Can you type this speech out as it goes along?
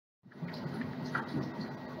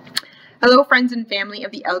Hello friends and family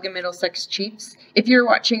of the Elgin Middlesex Chiefs. If you're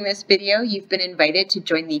watching this video, you've been invited to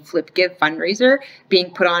join the FlipGive fundraiser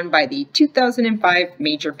being put on by the 2005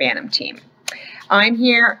 Major Bantam team. I'm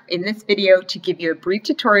here in this video to give you a brief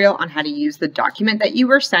tutorial on how to use the document that you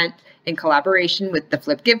were sent in collaboration with the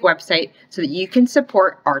FlipGive website so that you can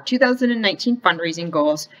support our 2019 fundraising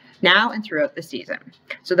goals now and throughout the season.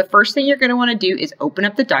 So the first thing you're going to want to do is open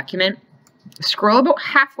up the document. Scroll about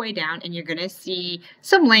halfway down and you're going to see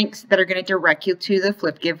some links that are going to direct you to the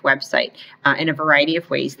FlipGive website in a variety of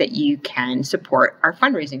ways that you can support our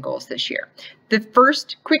fundraising goals this year. The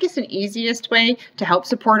first, quickest, and easiest way to help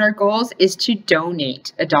support our goals is to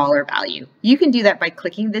donate a dollar value. You can do that by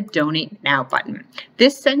clicking the Donate Now button.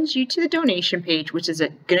 This sends you to the donation page, which is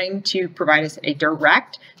going to provide us a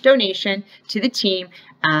direct donation to the team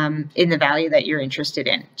in the value that you're interested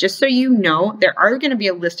in. Just so you know, there are going to be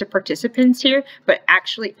a list of participants here, but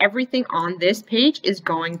actually everything on this page is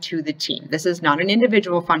going to the team. This is not an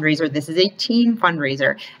individual fundraiser, this is a team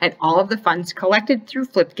fundraiser, and all of the funds collected through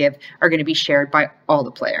FlipGive are going to be shared by all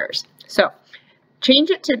the players. So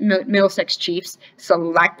change it to Middlesex Chiefs,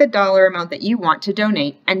 select the dollar amount that you want to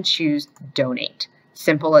donate, and choose Donate.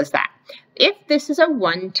 Simple as that. If this is a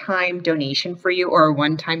one-time donation for you or a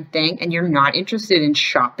one-time thing and you're not interested in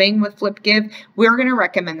shopping with FlipGive, we're going to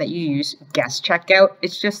recommend that you use guest checkout.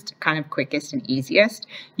 It's just kind of quickest and easiest.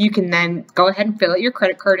 You can then go ahead and fill out your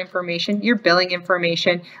credit card information, your billing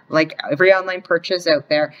information, like every online purchase out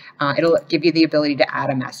there. It'll give you the ability to add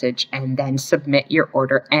a message and then submit your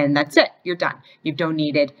order, and that's it. You're done. You've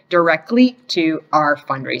donated directly to our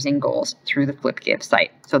fundraising goals through the FlipGive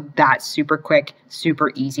site. So that's super quick,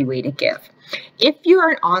 super easy way to give. If you're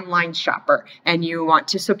an online shopper and you want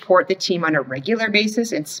to support the team on a regular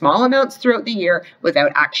basis in small amounts throughout the year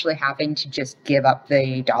without actually having to just give up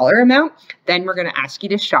the dollar amount, then we're going to ask you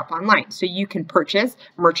to shop online. So you can purchase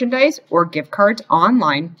merchandise or gift cards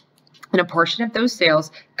online, and a portion of those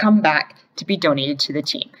sales come back to be donated to the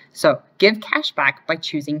team. So give cash back by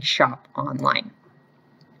choosing Shop Online.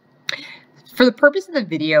 For the purpose of the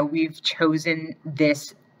video, we've chosen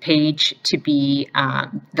this page to be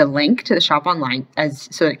the link to the shop online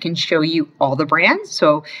so it can show you all the brands.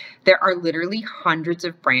 So there are literally hundreds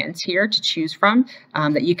of brands here to choose from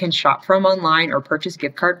that you can shop from online or purchase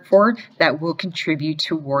gift card for that will contribute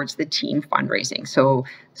towards the team fundraising.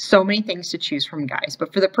 So many things to choose from, guys.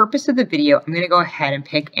 But for the purpose of the video, I'm going to go ahead and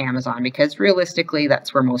pick Amazon because realistically,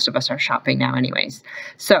 that's where most of us are shopping now anyways.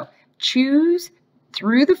 So choose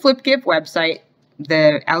through the FlipGive website,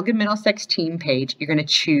 the Elgin Middlesex team page, you're going to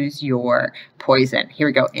choose your poison. Here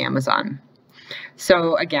we go, Amazon.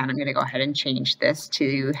 So again, I'm going to go ahead and change this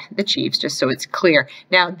to the Chiefs just so it's clear.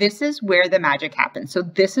 Now, this is where the magic happens. So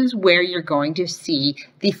this is where you're going to see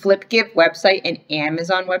the FlipGive website and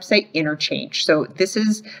Amazon website interchange. So this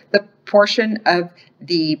is the portion of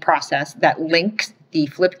the process that links the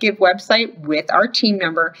FlipGive website with our team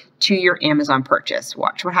number to your Amazon purchase.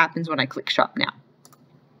 Watch what happens when I click shop now.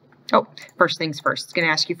 Oh, first things first, it's going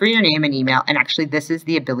to ask you for your name and email. And actually, this is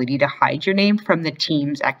the ability to hide your name from the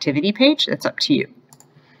team's activity page. That's up to you.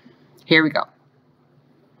 Here we go.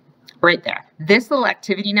 Right there. This little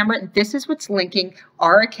activity number, this is what's linking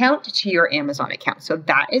our account to your Amazon account. So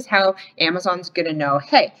that is how Amazon's going to know,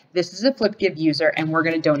 hey, this is a FlipGive user and we're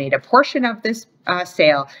going to donate a portion of this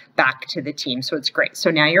sale back to the team. So it's great. So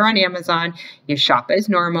now you're on Amazon, you shop as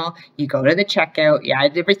normal, you go to the checkout, you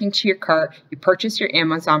add everything to your cart, you purchase your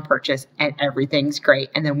Amazon purchase, and everything's great.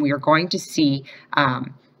 And then we are going to see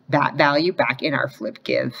that value back in our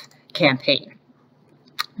FlipGive campaign.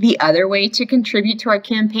 The other way to contribute to our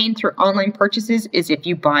campaign through online purchases is if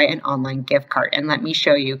you buy an online gift card. And let me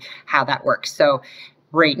show you how that works. So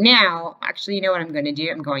right now, actually, you know what I'm going to do?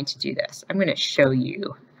 I'm going to do this. I'm going to show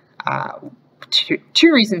you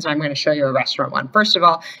two reasons I'm going to show you a restaurant one. First of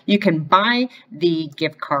all, you can buy the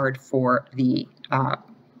gift card for the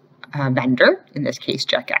vendor, in this case,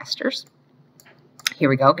 Jack Astor's. Here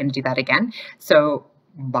we go. Going to do that again. So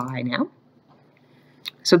buy now.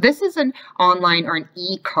 So this is an online or an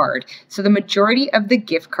e-card. So the majority of the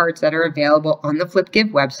gift cards that are available on the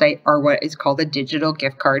FlipGive website are what is called a digital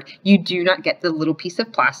gift card. You do not get the little piece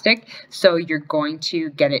of plastic, so you're going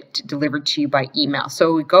to get it delivered to you by email.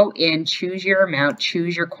 So we go in, choose your amount,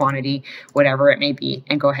 choose your quantity, whatever it may be,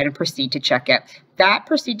 and go ahead and proceed to checkout. That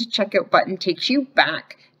proceed to checkout button takes you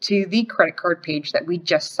back to the credit card page that we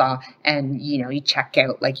just saw, and you check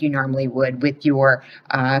out like you normally would with your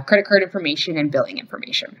credit card information and billing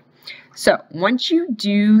information. So once you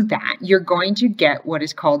do that, you're going to get what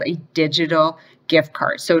is called a digital gift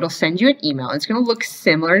card. So it'll send you an email. It's going to look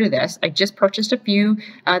similar to this. I just purchased a few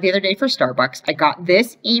the other day for Starbucks. I got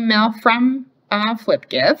this email from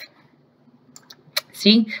FlipGive.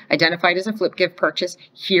 See, identified as a FlipGive purchase.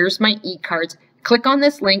 Here's my e-cards. Click on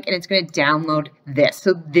this link and it's going to download this.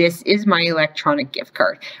 So this is my electronic gift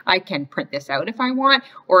card. I can print this out if I want,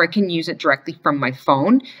 or I can use it directly from my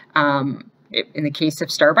phone. In the case of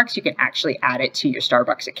Starbucks, you can actually add it to your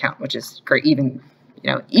Starbucks account, which is great, even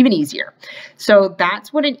easier. So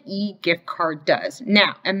that's what an e-gift card does.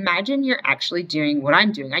 Now, imagine you're actually doing what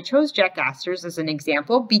I'm doing. I chose Jack Astor's as an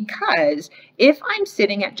example because if I'm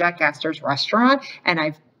sitting at Jack Astor's restaurant and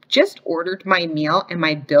I've just ordered my meal and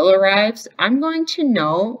my bill arrives, I'm going to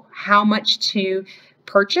know how much to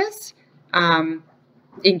purchase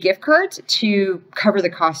in gift cards to cover the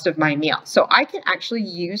cost of my meal. So I can actually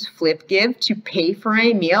use FlipGive to pay for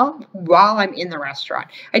my meal while I'm in the restaurant.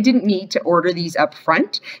 I didn't need to order these up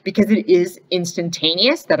front because it is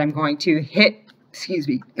instantaneous that I'm going to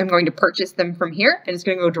I'm going to purchase them from here and it's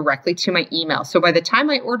going to go directly to my email. So by the time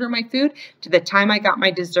I order my food to the time I got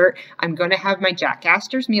my dessert, I'm going to have my Jack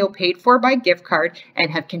Astor's meal paid for by gift card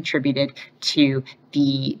and have contributed to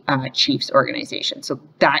the Chiefs organization. So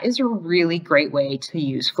that is a really great way to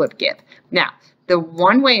use FlipGive. Now, the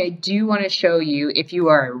one way I do want to show you, if you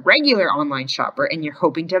are a regular online shopper and you're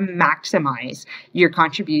hoping to maximize your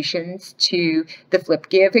contributions to the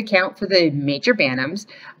FlipGive account for the Major Bantams,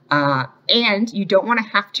 and you don't want to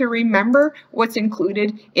have to remember what's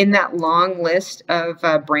included in that long list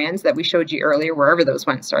of brands that we showed you earlier, wherever those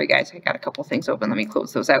went. Sorry, guys, I got a couple things open. Let me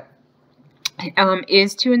close those out.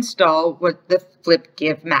 Is to install what the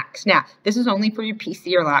FlipGive Max. Now, this is only for your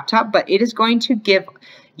PC or laptop, but it is going to give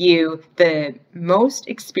you the most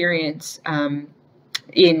experience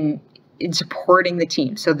in supporting the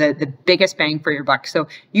team. So the biggest bang for your buck. So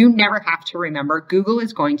you never have to remember. Google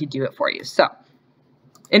is going to do it for you. So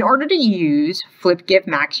in order to use FlipGive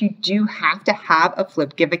Max, you do have to have a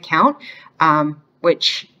FlipGive account,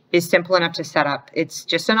 which is simple enough to set up. It's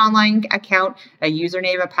just an online account, a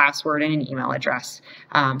username, a password, and an email address.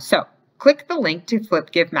 So click the link to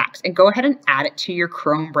FlipGive Max and go ahead and add it to your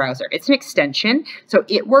Chrome browser. It's an extension, so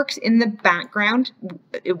it works in the background.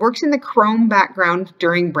 It works in the Chrome background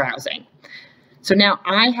during browsing. So now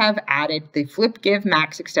I have added the FlipGive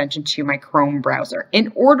Max extension to my Chrome browser.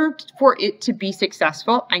 In order for it to be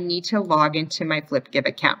successful, I need to log into my FlipGive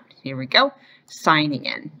account. Here we go, signing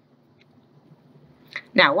in.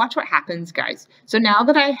 Now watch what happens, guys. So now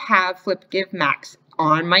that I have FlipGive Max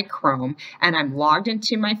on my Chrome and I'm logged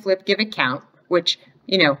into my FlipGive account, which,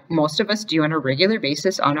 most of us do on a regular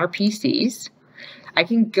basis on our PCs, I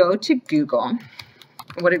can go to Google.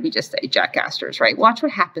 What did we just say? Jack Astor's, right? Watch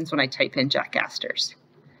what happens when I type in Jack Astor's.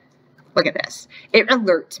 Look at this. It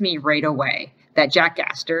alerts me right away that Jack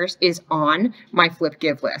Astor's is on my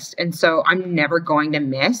FlipGive list. And so I'm never going to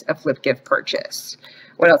miss a FlipGive purchase.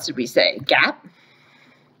 What else did we say? Gap.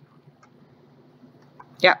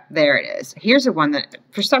 Yep, there it is. Here's a one that,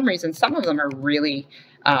 for some reason, some of them are really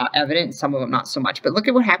evident, some of them not so much. But look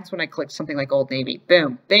at what happens when I click something like Old Navy.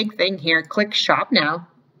 Boom, big thing here. Click Shop Now.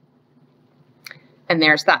 And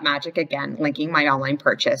there's that magic again, linking my online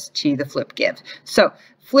purchase to the FlipGive. So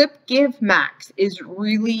FlipGive Max is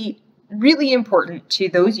really, really important to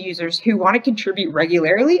those users who want to contribute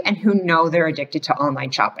regularly and who know they're addicted to online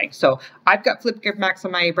shopping. So I've got FlipGive Max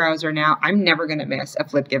on my browser now. I'm never going to miss a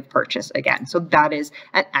FlipGive purchase again. So that is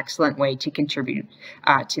an excellent way to contribute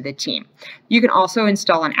to the team. You can also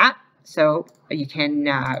install an app. So you can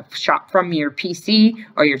shop from your PC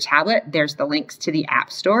or your tablet. There's the links to the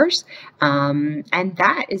app stores. And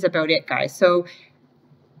that is about it, guys. So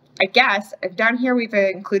I guess down here we've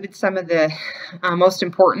included some of the most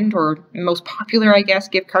important or most popular,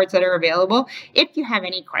 gift cards that are available. If you have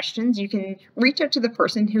any questions, you can reach out to the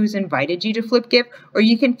person who's invited you to FlipGive, or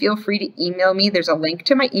you can feel free to email me. There's a link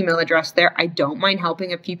to my email address there. I don't mind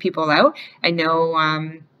helping a few people out. I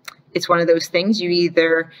know it's one of those things you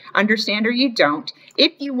either understand or you don't.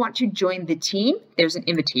 If you want to join the team, there's an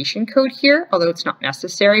invitation code here, although it's not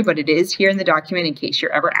necessary, but it is here in the document in case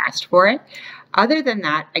you're ever asked for it. Other than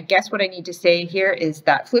that, I guess what I need to say here is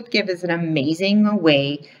that FlipGive is an amazing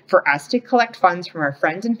way for us to collect funds from our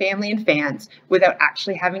friends and family and fans without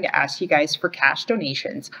actually having to ask you guys for cash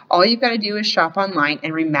donations. All you've got to do is shop online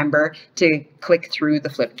and remember to click through the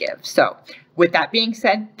FlipGive. So with that being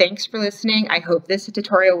said, thanks for listening. I hope this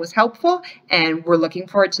tutorial was helpful, and we're looking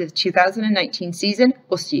forward to the 2019 season.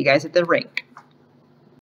 We'll see you guys at the rink.